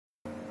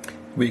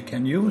We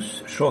can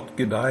use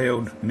Schottky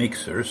diode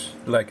mixers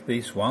like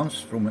these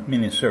ones from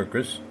Mini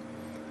Circus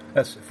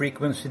as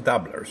frequency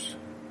doublers.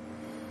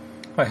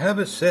 I have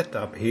a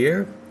setup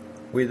here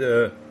with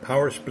a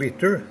power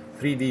splitter,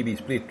 3 dB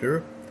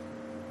splitter,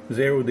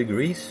 0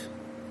 degrees,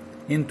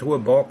 into a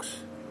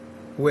box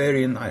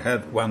wherein I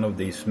have one of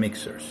these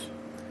mixers.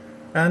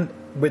 And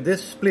with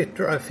this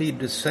splitter I feed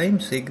the same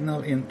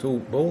signal into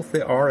both the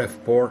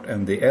RF port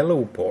and the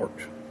LO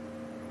port.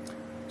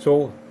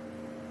 So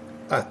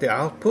at the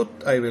output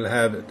I will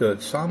have the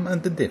sum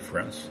and the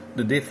difference.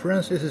 The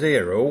difference is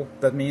 0,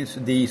 that means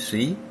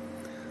DC,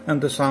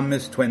 and the sum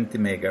is 20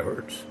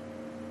 megahertz.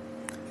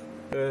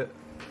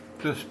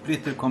 The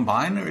splitter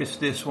combiner is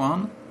this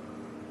one,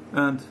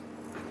 and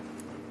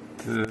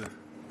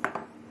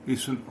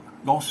its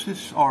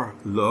losses are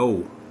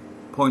low,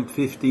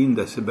 0.15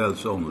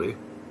 decibels only.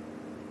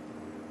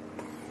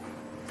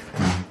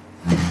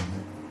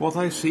 What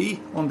I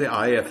see on the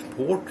IF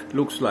port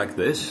looks like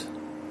this.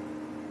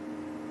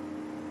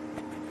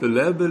 The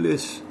level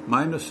is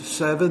minus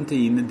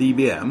 17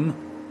 dBm,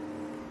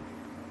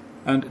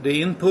 and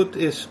the input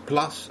is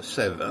plus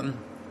 7,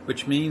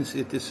 which means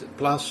it is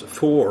plus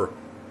 4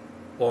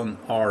 on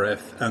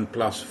RF and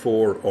plus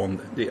 4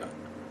 on the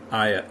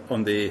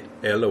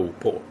LO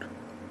port.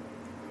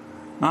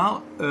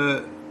 Now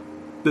the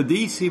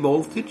DC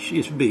voltage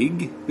is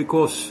big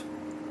because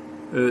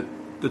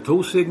the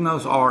two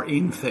signals are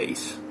in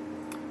phase.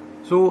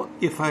 So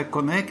if I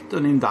connect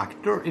an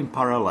inductor in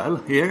parallel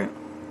here,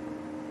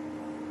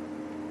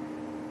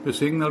 the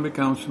signal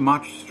becomes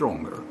much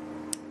stronger.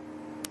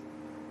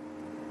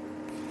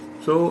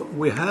 So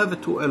we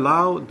have to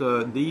allow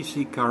the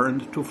DC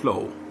current to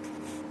flow.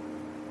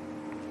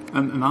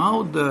 And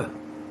now the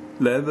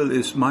level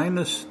is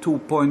minus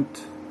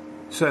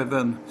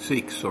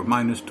 2.76 or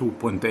minus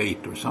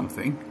 2.8 or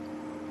something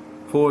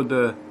for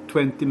the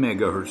 20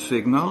 megahertz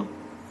signal.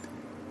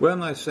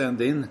 When I send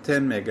in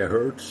 10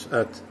 megahertz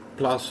at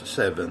plus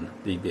 7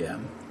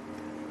 dBm,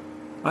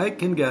 I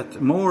can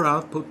get more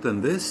output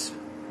than this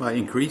by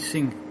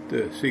increasing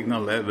the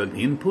signal level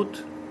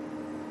input,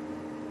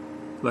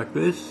 like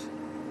this.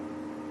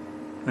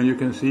 And you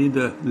can see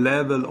the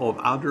level of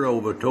other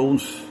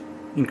overtones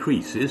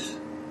increases.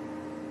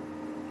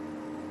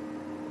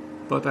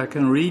 But I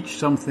can reach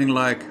something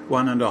like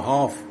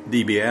 1.5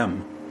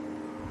 dBm.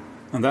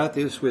 And that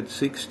is with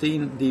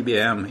 16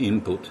 dBm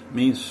input,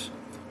 means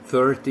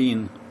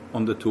 13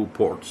 on the two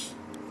ports.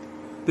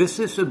 This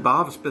is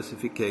above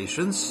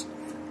specifications,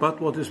 but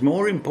what is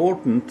more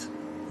important,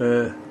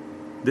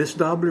 this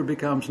doubler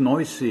becomes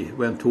noisy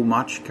when too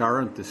much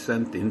current is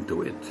sent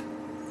into it.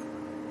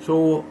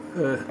 So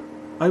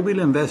I will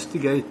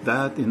investigate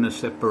that in a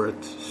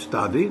separate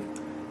study.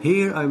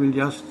 Here I will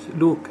just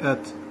look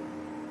at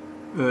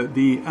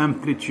the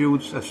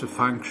amplitudes as a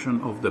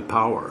function of the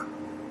power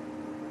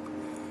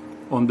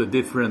on the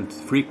different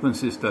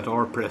frequencies that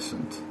are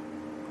present.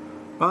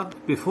 But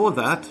before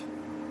that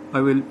I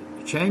will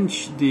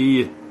change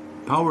the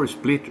power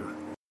splitter.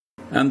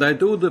 And I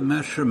do the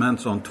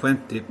measurements on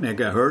 20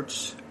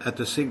 megahertz at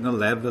a signal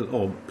level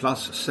of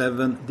plus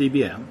 7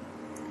 dBm,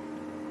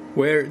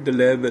 where the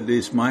level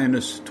is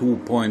minus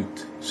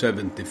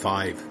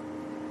 2.75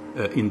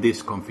 in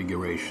this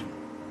configuration.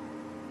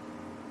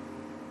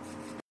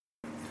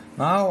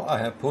 Now I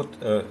have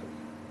put a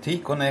T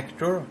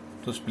connector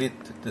to split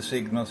the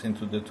signals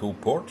into the two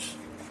ports.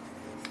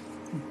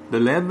 The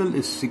level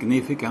is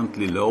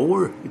significantly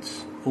lower,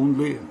 it's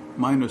only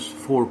minus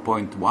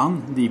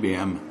 4.1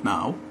 dBm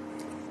now.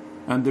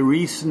 And the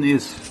reason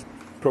is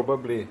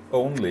probably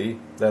only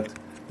that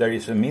there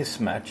is a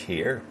mismatch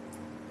here.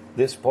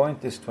 This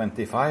point is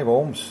 25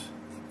 ohms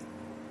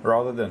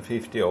rather than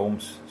 50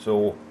 ohms,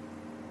 so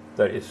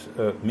there is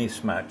a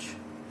mismatch.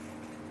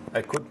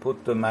 I could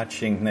put the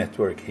matching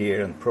network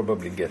here and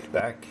probably get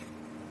back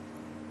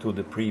to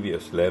the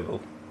previous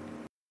level.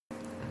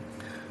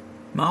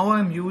 Now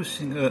I'm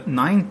using a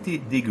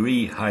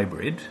 90-degree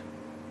hybrid,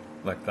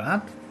 like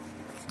that,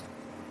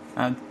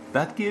 and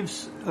that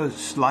gives a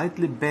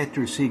slightly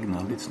better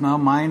signal. It's now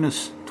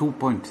minus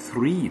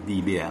 2.3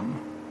 dBm.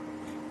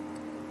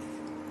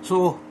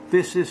 So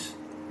this is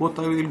what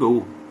I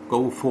will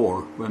go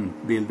for when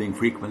building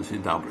frequency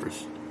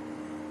doublers.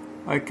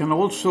 I can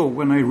also,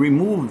 when I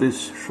remove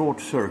this short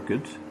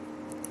circuit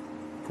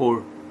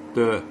for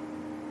the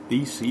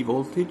DC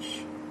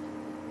voltage,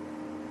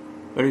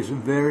 there is a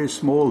very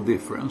small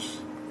difference,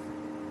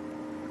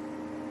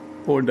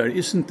 or there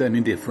isn't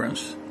any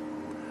difference,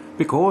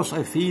 because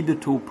I feed the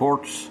two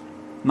ports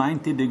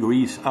 90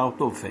 degrees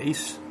out of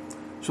phase,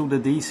 so the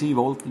DC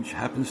voltage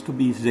happens to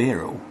be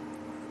 0.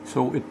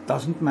 So it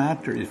doesn't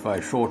matter if I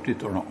short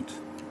it or not.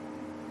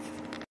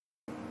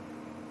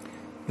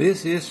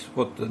 This is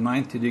what the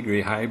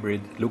 90-degree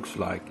hybrid looks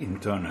like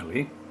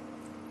internally.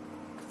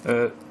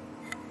 Two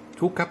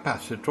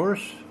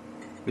capacitors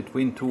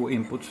between two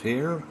inputs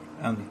here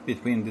and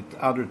between the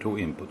other two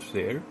inputs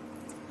there.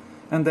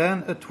 And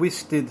then a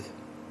twisted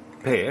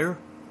pair,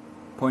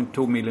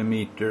 0.2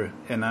 millimeter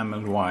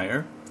enamel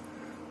wire,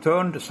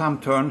 turned some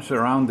turns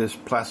around this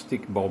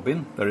plastic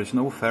bobbin. There is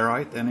no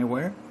ferrite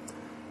anywhere.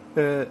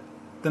 The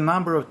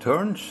number of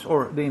turns,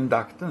 or the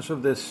inductance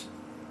of this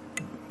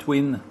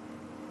twin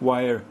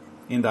wire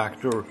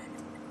inductor,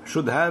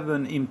 should have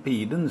an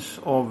impedance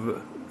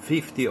of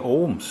 50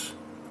 ohms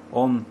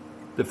on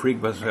the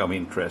frequency of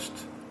interest.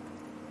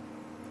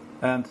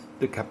 And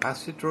the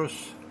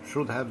capacitors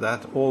should have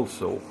that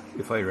also,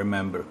 if I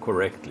remember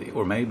correctly,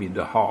 or maybe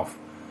the half.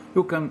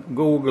 You can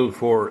Google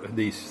for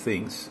these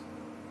things.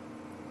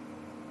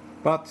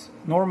 But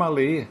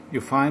normally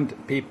you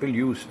find people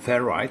use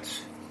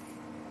ferrites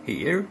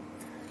here,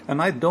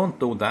 and I don't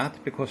do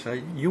that because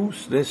I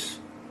use this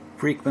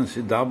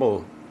frequency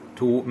double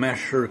to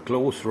measure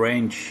close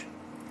range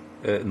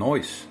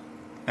noise,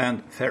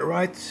 and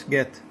ferrites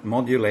get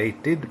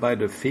modulated by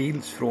the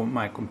fields from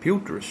my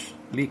computers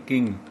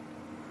leaking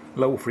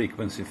low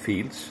frequency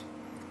fields,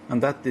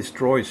 and that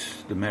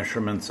destroys the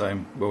measurements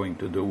I'm going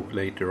to do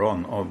later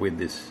on with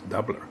this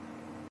doubler.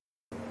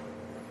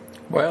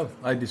 Well,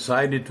 I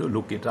decided to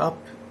look it up.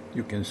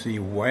 You can see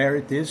where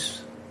it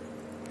is,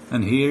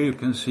 and here you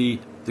can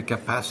see the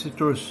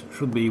capacitors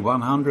should be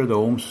 100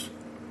 ohms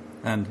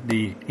and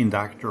the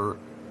inductor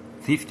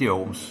 50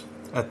 ohms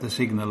at the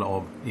signal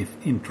of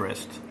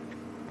interest.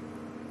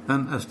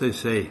 And as they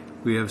say,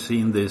 we have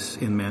seen this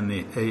in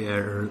many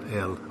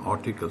ARL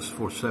articles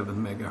for 7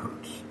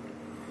 megahertz.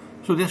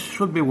 So this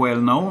should be well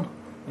known,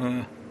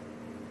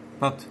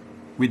 but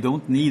we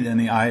don't need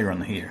any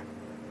iron here.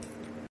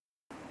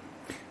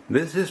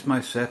 This is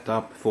my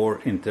setup for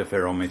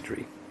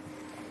interferometry.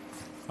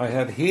 I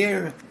have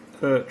here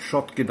a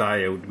Schottky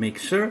diode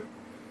mixer,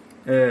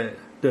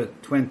 the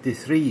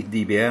 23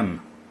 dBm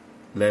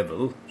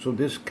level, so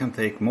this can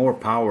take more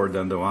power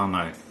than the one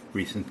I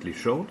recently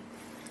showed.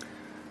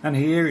 And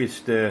here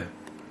is the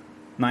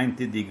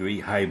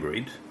 90-degree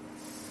hybrid.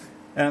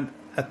 And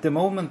at the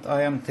moment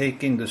I am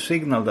taking the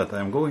signal that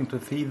I'm going to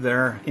feed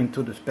there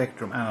into the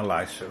spectrum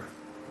analyzer.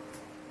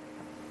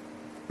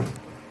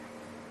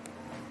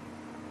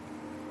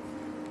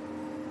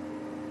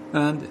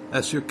 And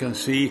as you can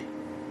see,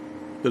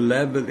 the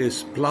level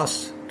is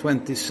plus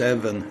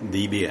 27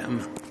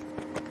 dBm.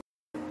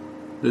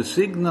 The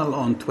signal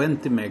on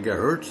 20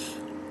 megahertz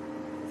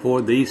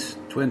for these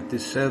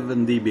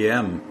 27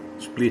 dBm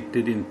split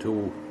it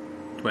into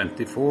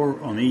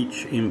 24 on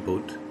each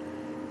input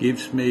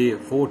gives me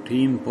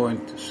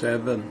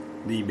 14.7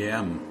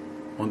 dBm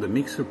on the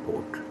mixer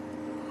port.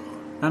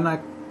 And I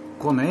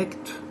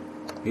connect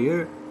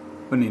here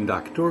an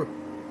inductor,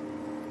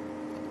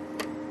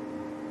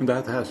 and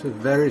that has a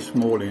very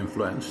small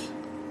influence.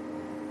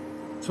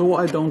 So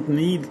I don't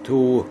need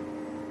to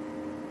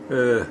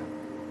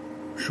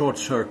short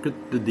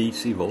circuit the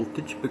DC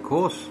voltage,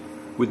 because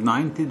with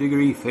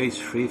 90-degree phase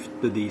shift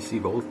the DC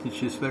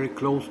voltage is very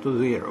close to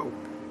zero.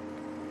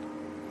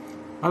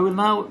 I will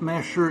now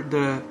measure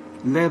the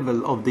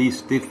level of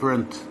these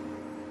different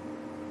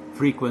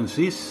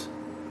frequencies,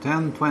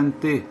 10,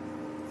 20,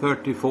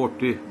 30,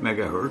 40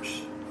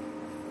 megahertz.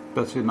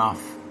 That's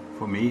enough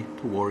for me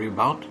to worry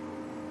about,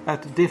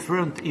 at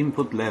different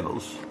input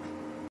levels.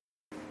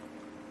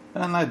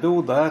 And I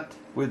do that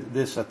with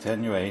this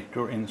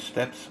attenuator in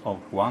steps of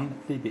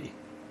 1 dB.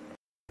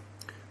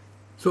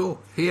 So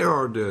here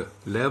are the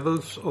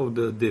levels of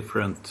the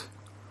different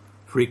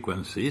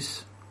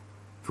frequencies,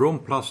 from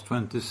plus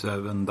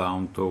 27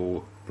 down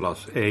to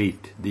plus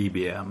 8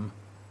 dBm.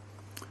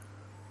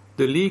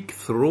 The leak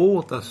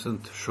through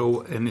doesn't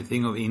show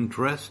anything of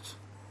interest,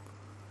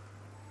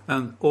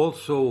 and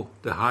also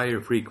the higher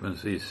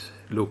frequencies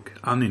look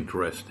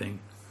uninteresting,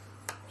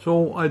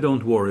 so I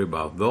don't worry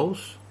about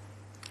those.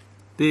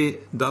 The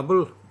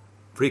double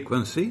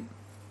frequency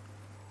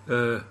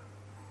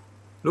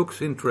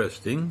looks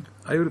interesting.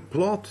 I will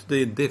plot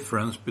the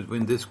difference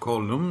between this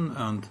column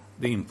and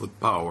the input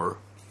power.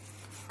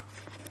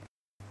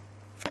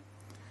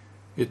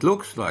 It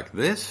looks like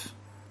this.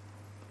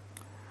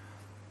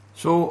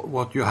 So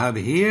what you have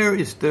here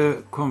is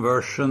the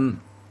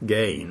conversion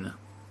gain.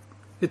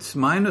 It's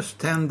minus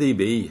 10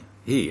 dB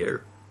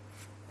here.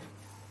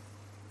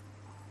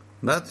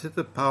 That's at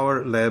a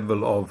power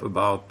level of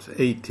about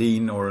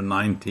 18 or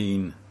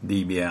 19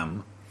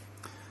 dBm.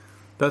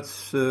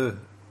 That's 4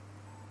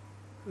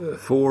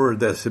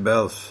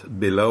 decibels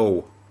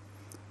below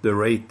the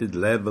rated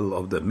level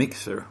of the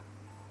mixer.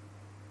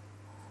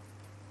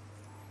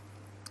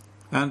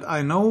 And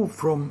I know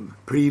from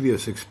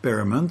previous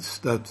experiments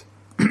that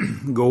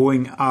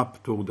going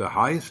up to the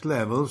highest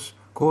levels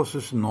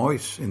causes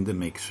noise in the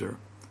mixer.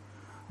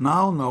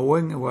 Now,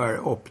 knowing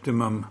where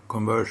optimum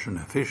conversion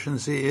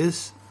efficiency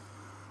is,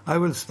 I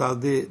will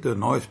study the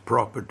noise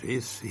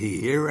properties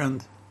here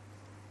and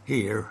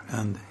here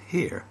and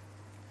here,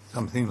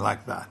 something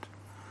like that.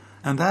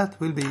 And that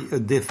will be a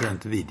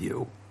different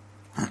video.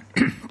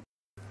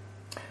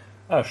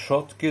 A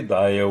Schottky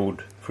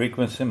diode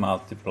frequency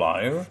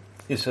multiplier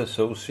is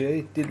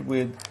associated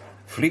with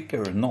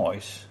flicker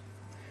noise,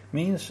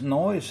 means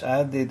noise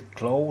added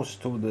close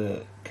to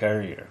the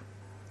carrier.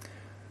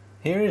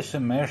 Here is a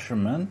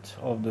measurement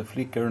of the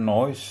flicker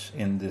noise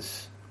in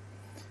this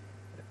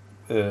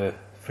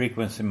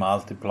frequency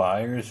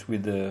multipliers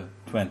with the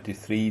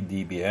 23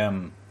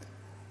 dBm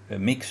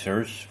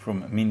mixers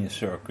from mini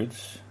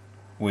circuits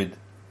with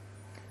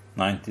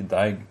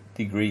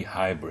 90-degree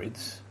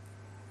hybrids.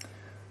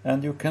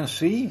 And you can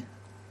see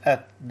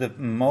at the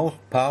most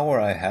power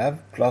I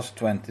have, plus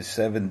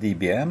 27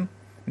 dBm,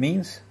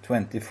 means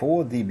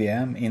 24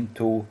 dBm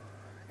into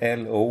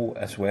LO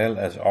as well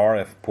as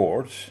RF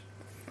ports.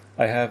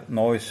 I have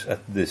noise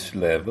at this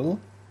level.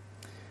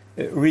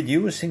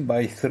 Reducing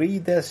by 3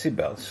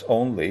 decibels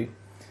only,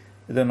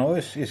 the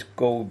noise is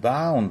go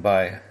down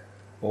by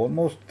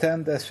almost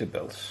 10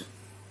 decibels,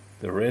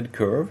 the red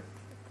curve.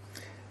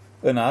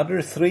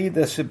 Another 3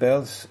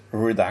 decibels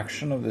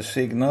reduction of the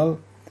signal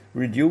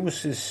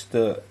reduces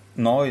the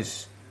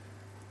noise,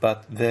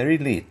 but very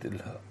little,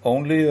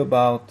 only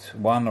about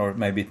 1 or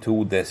maybe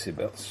 2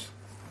 decibels.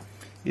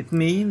 It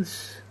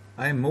means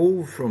I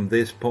move from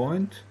this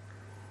point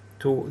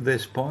to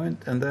this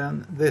point and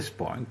then this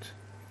point.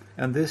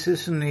 And this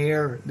is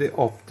near the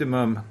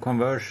optimum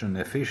conversion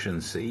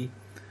efficiency,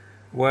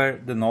 where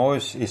the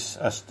noise is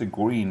as the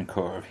green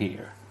curve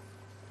here.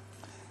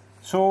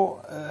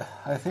 So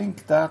I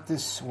think that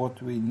is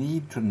what we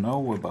need to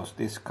know about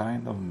this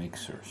kind of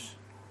mixers.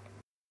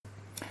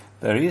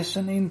 There is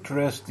an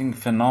interesting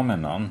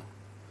phenomenon.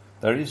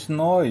 There is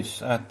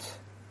noise at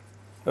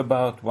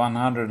about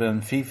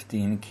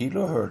 115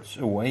 kilohertz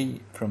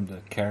away from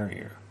the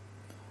carrier.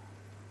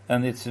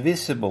 And it's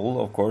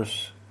visible, of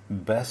course,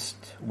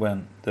 best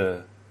when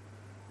the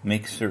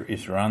mixer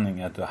is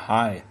running at a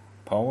high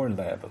power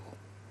level.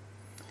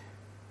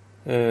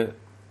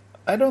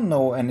 I don't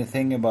know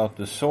anything about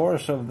the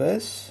source of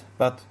this,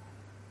 but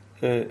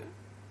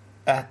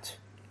at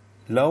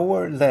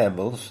lower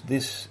levels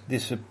this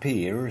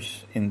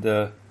disappears in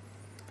the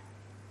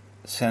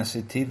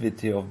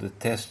sensitivity of the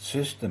test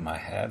system I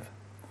have.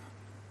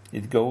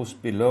 It goes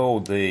below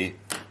the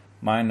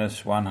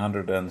minus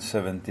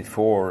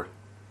 174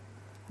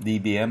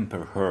 dBm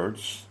per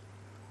hertz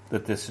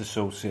that is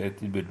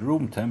associated with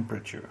room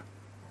temperature.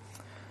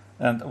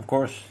 And of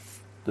course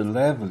the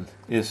level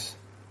is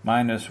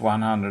minus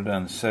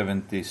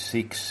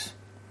 176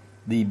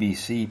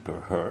 dBc per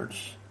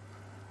hertz.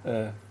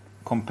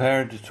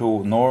 Compared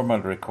to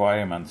normal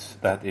requirements,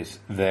 that is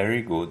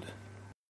very good.